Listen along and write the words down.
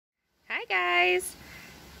guys,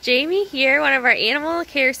 Jaime here, one of our animal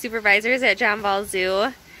care supervisors at John Ball Zoo,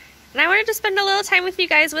 and I wanted to spend a little time with you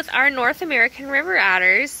guys with our North American river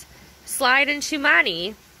otters, Slyde and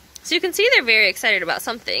Chumani. So you can see they're very excited about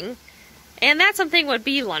something, and that something would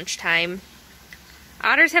be lunchtime.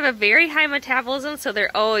 Otters have a very high metabolism, so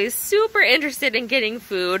they're always super interested in getting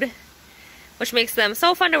food, which makes them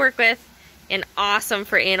so fun to work with and awesome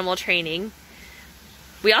for animal training.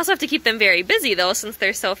 We also have to keep them very busy though, since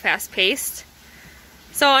they're so fast-paced.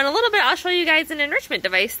 So in a little bit I'll show you guys an enrichment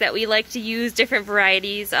device that we like to use different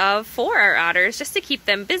varieties of for our otters, just to keep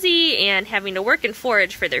them busy and having to work and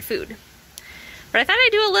forage for their food. But I thought I'd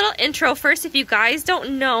do a little intro first. If you guys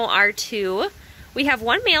don't know our two, we have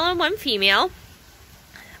one male and one female.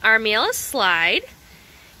 Our male is Slyde.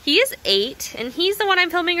 He is 8, and he's the one I'm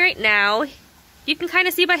filming right now. You can kind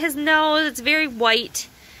of see by his nose, it's very white.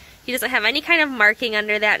 He doesn't have any kind of marking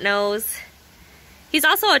under that nose. He's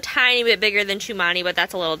also a tiny bit bigger than Chumani, but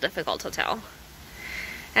that's a little difficult to tell.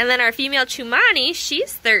 And then our female Chumani,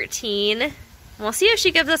 she's 13. We'll see if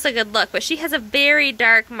she gives us a good look, but she has a very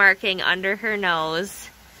dark marking under her nose.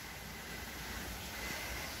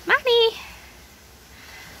 Money!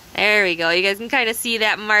 There we go. You guys can kind of see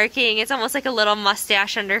that marking. It's almost like a little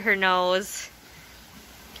mustache under her nose.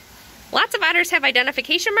 Lots of otters have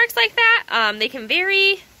identification marks like that. They can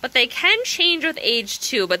vary, but they can change with age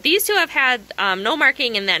too. But these two have had no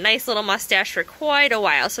marking and that nice little mustache for quite a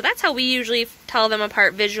while. So that's how we usually tell them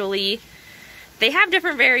apart visually. They have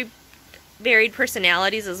different varied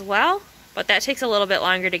personalities as well, but that takes a little bit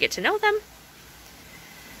longer to get to know them.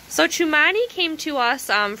 So Chumani came to us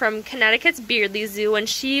from Connecticut's Beardley Zoo when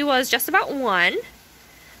she was just about 1.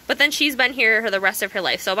 But then she's been here for the rest of her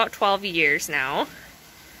life, so about 12 years now.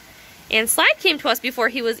 And Slyde came to us before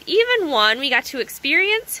he was even 1. We got to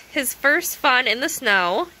experience his first fun in the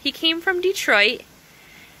snow. He came from Detroit.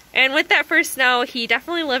 And with that first snow, he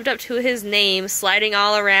definitely lived up to his name, sliding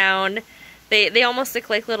all around. They almost look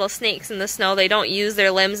like little snakes in the snow. They don't use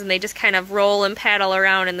their limbs, and they just kind of roll and paddle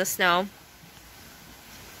around in the snow.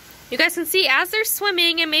 You guys can see as they're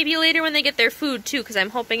swimming, and maybe later when they get their food too, because I'm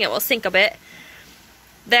hoping it will sink a bit,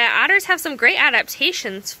 that otters have some great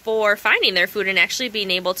adaptations for finding their food and actually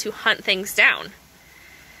being able to hunt things down.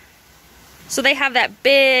 So they have that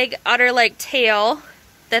big otter-like tail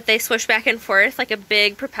that they swish back and forth like a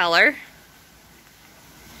big propeller.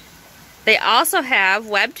 They also have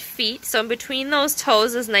webbed feet, so in between those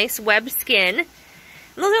toes is nice webbed skin. And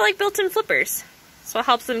those are like built-in flippers, so it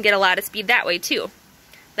helps them get a lot of speed that way too.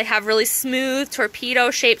 They have really smooth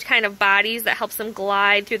torpedo-shaped kind of bodies that helps them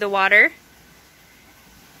glide through the water.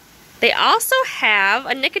 They also have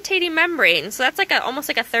a nictitating membrane, so that's like almost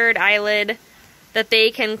like a third eyelid that they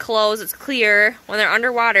can close. It's clear when they're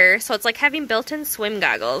underwater, so it's like having built-in swim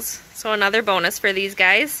goggles. So another bonus for these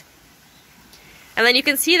guys. And then you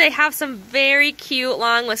can see they have some very cute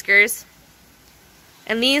long whiskers,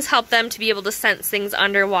 and these help them to be able to sense things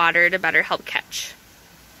underwater to better help catch.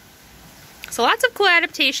 So lots of cool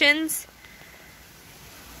adaptations.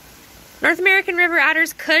 North American river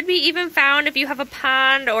otters could be even found if you have a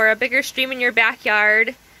pond or a bigger stream in your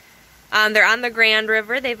backyard. They're on the Grand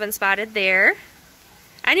River. They've been spotted there.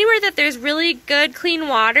 Anywhere that there's really good, clean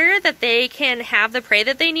water that they can have the prey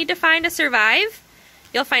that they need to find to survive,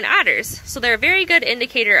 you'll find otters. So they're a very good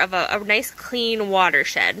indicator of a nice, clean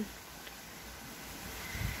watershed.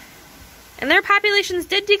 And their populations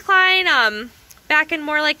did decline back in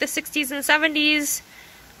more like the 60s and 70s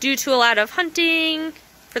due to a lot of hunting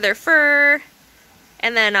for their fur,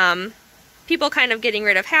 and then people kind of getting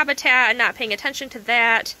rid of habitat and not paying attention to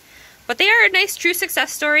that. But they are a nice true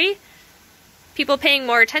success story. People paying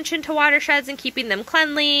more attention to watersheds and keeping them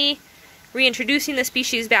cleanly, reintroducing the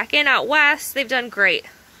species back in out west. They've done great.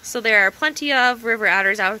 So there are plenty of river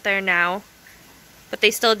otters out there now, but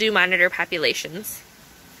they still do monitor populations.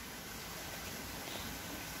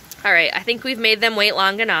 Alright, I think we've made them wait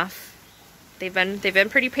long enough. They've been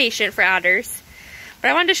pretty patient for otters. But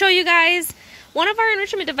I wanted to show you guys one of our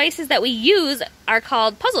enrichment devices that we use are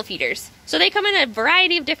called puzzle feeders. So they come in a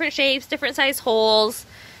variety of different shapes, different size holes,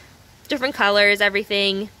 different colors,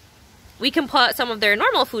 everything. We can put some of their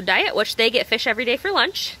normal food diet, which they get fish every day for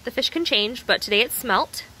lunch. The fish can change, but today it's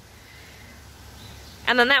smelt.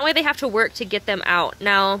 And then that way they have to work to get them out.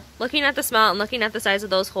 Now, looking at the smelt and looking at the size of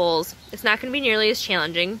those holes, it's not going to be nearly as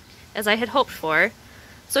challenging as I had hoped for.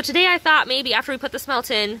 So today I thought maybe after we put the smelt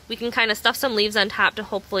in, we can kind of stuff some leaves on top to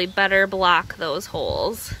hopefully better block those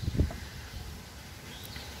holes.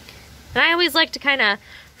 And I always like to kind of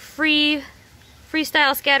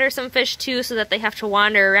freestyle scatter some fish too, so that they have to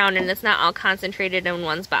wander around and it's not all concentrated in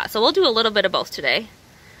one spot. So we'll do a little bit of both today.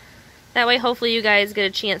 That way hopefully you guys get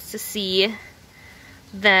a chance to see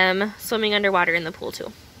them swimming underwater in the pool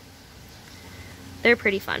too. They're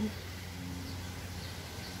pretty fun.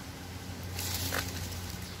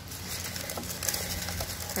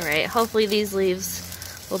 Alright, hopefully these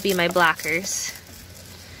leaves will be my blockers.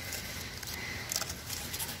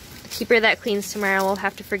 The keeper that cleans tomorrow will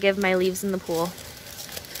have to forgive my leaves in the pool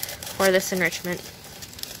for this enrichment.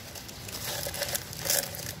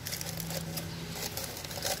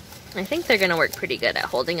 I think they're going to work pretty good at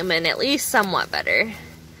holding them in, at least somewhat better.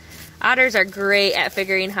 Otters are great at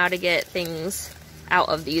figuring how to get things out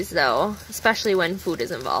of these though, especially when food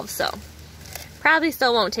is involved, so probably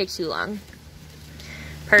still won't take too long.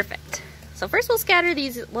 Perfect. So first we'll scatter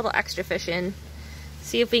these little extra fish in,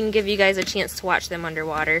 see if we can give you guys a chance to watch them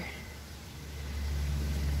underwater.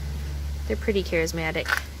 They're pretty charismatic.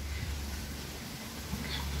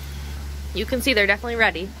 You can see they're definitely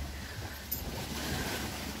ready.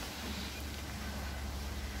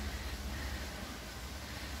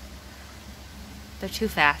 They're too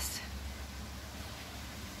fast.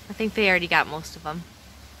 I think they already got most of them.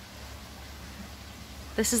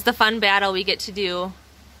 This is the fun battle we get to do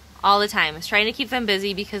all the time, is trying to keep them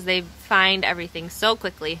busy because they find everything so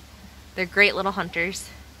quickly. They're great little hunters.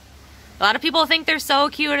 A lot of people think they're so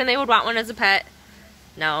cute and they would want one as a pet.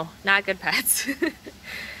 No, not good pets.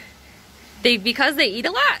 Because they eat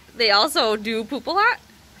a lot, they also do poop a lot.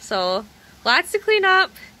 So lots to clean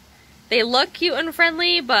up. They look cute and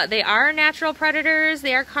friendly, but they are natural predators.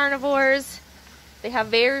 They are carnivores. They have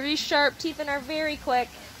very sharp teeth and are very quick.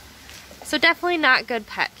 So definitely not good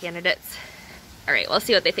pet candidates. All right, we'll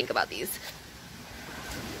see what they think about these.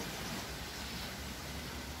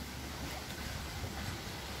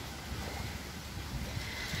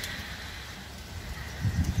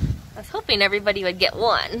 I was hoping everybody would get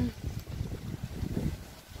one.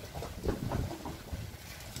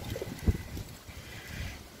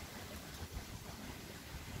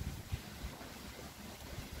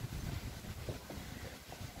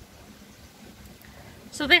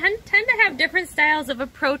 So they tend to have different styles of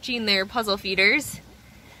approaching their puzzle feeders.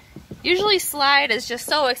 Usually Slyde is just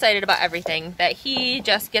so excited about everything that he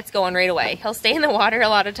just gets going right away. He'll stay in the water a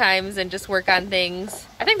lot of times and just work on things.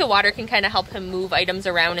 I think the water can kind of help him move items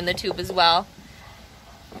around in the tube as well.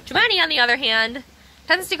 Chumani, on the other hand,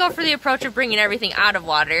 tends to go for the approach of bringing everything out of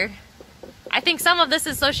water. I think some of this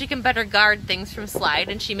is so she can better guard things from Slyde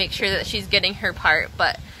and she makes sure that she's getting her part,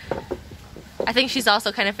 but I think she's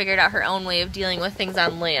also kind of figured out her own way of dealing with things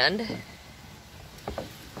on land.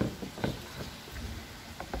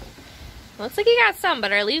 Looks like he got some,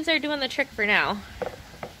 but our leaves are doing the trick for now.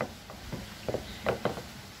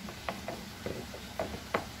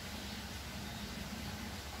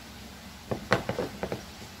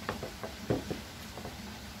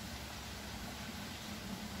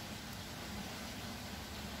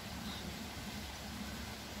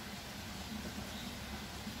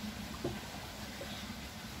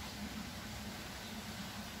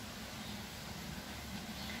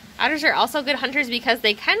 Otters are also good hunters because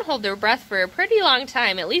they can hold their breath for a pretty long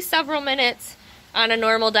time, at least several minutes on a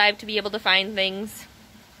normal dive to be able to find things.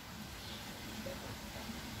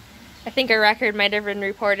 I think a record might have been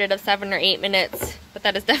reported of 7 or 8 minutes, but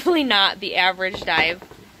that is definitely not the average dive.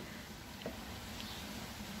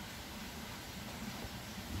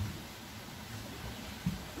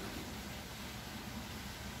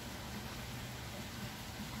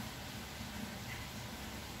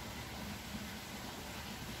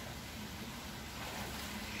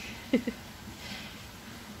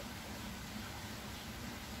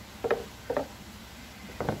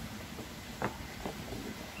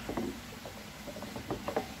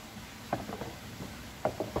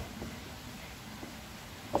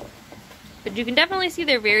 But you can definitely see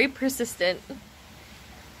they're very persistent.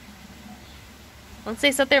 Once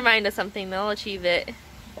they set their mind to something, they'll achieve it.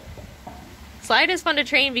 Slyde is fun to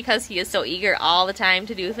train because he is so eager all the time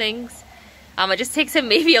to do things. It just takes him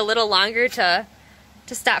maybe a little longer to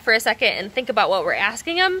stop for a second and think about what we're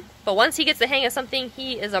asking him. But once he gets the hang of something,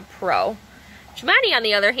 he is a pro. Chumani, on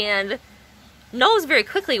the other hand, knows very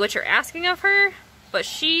quickly what you're asking of her, but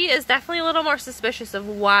she is definitely a little more suspicious of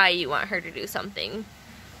why you want her to do something.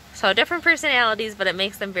 So different personalities, but it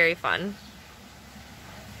makes them very fun.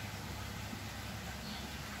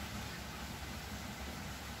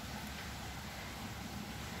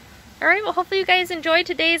 Alright, well hopefully you guys enjoyed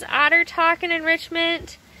today's otter talk and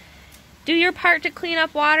enrichment. Do your part to clean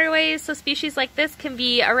up waterways so species like this can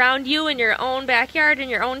be around you in your own backyard, in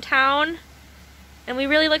your own town. And we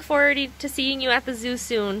really look forward to seeing you at the zoo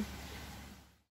soon.